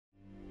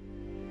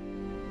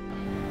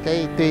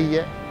Tuy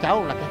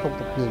cháu là cái phong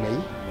tục người Mỹ,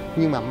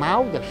 nhưng mà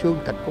máu và xương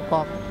thịt của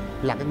con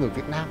là cái người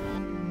Việt Nam,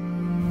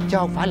 chứ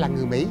không phải là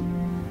người Mỹ.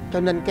 Cho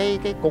nên cái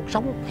cuộc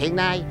sống hiện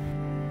nay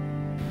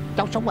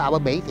cháu sống ở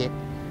bên Mỹ thiệt,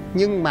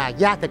 nhưng mà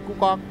da thịt của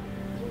con,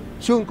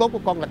 xương cốt của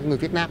con là người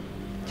Việt Nam,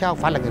 chứ không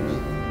phải là người Mỹ.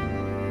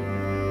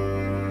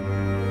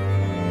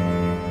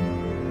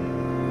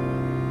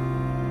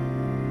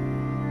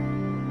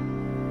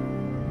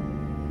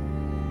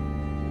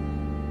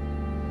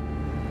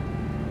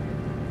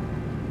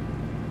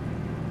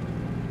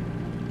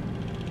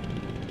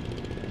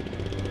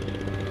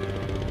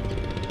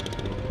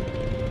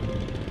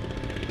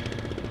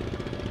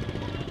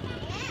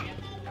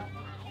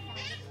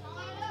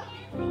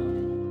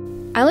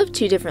 I live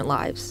two different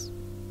lives.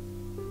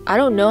 I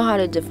don't know how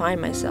to define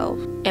myself.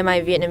 Am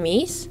I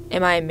Vietnamese?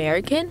 Am I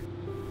American?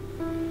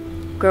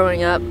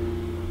 Growing up,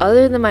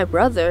 other than my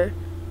brother,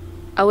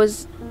 I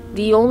was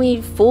the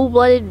only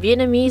full-blooded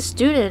Vietnamese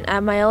student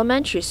at my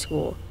elementary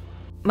school.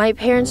 My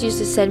parents used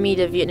to send me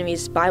to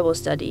Vietnamese Bible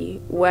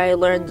study, where I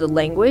learned the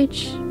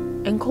language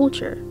and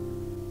culture.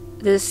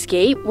 The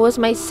escape was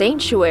my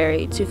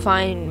sanctuary to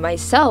find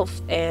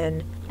myself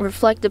and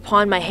reflect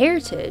upon my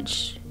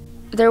heritage.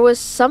 There was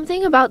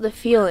something about the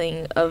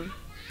feeling of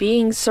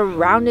being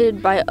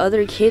surrounded by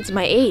other kids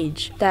my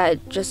age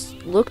that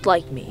just looked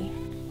like me.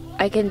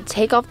 I can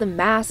take off the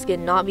mask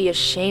and not be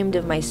ashamed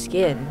of my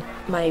skin.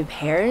 My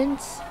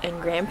parents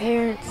and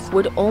grandparents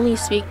would only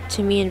speak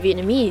to me in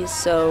Vietnamese,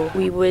 so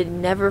we would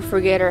never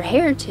forget our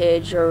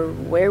heritage or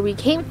where we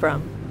came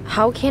from.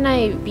 How can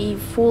I be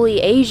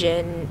fully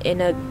Asian in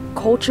a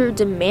culture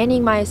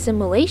demanding my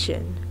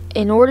assimilation?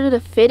 In order to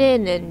fit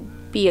in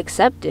and be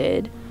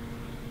accepted,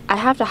 I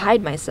have to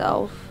hide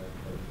myself,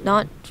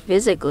 not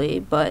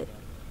physically, but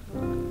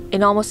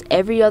in almost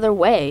every other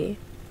way.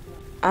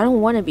 I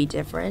don't want to be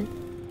different.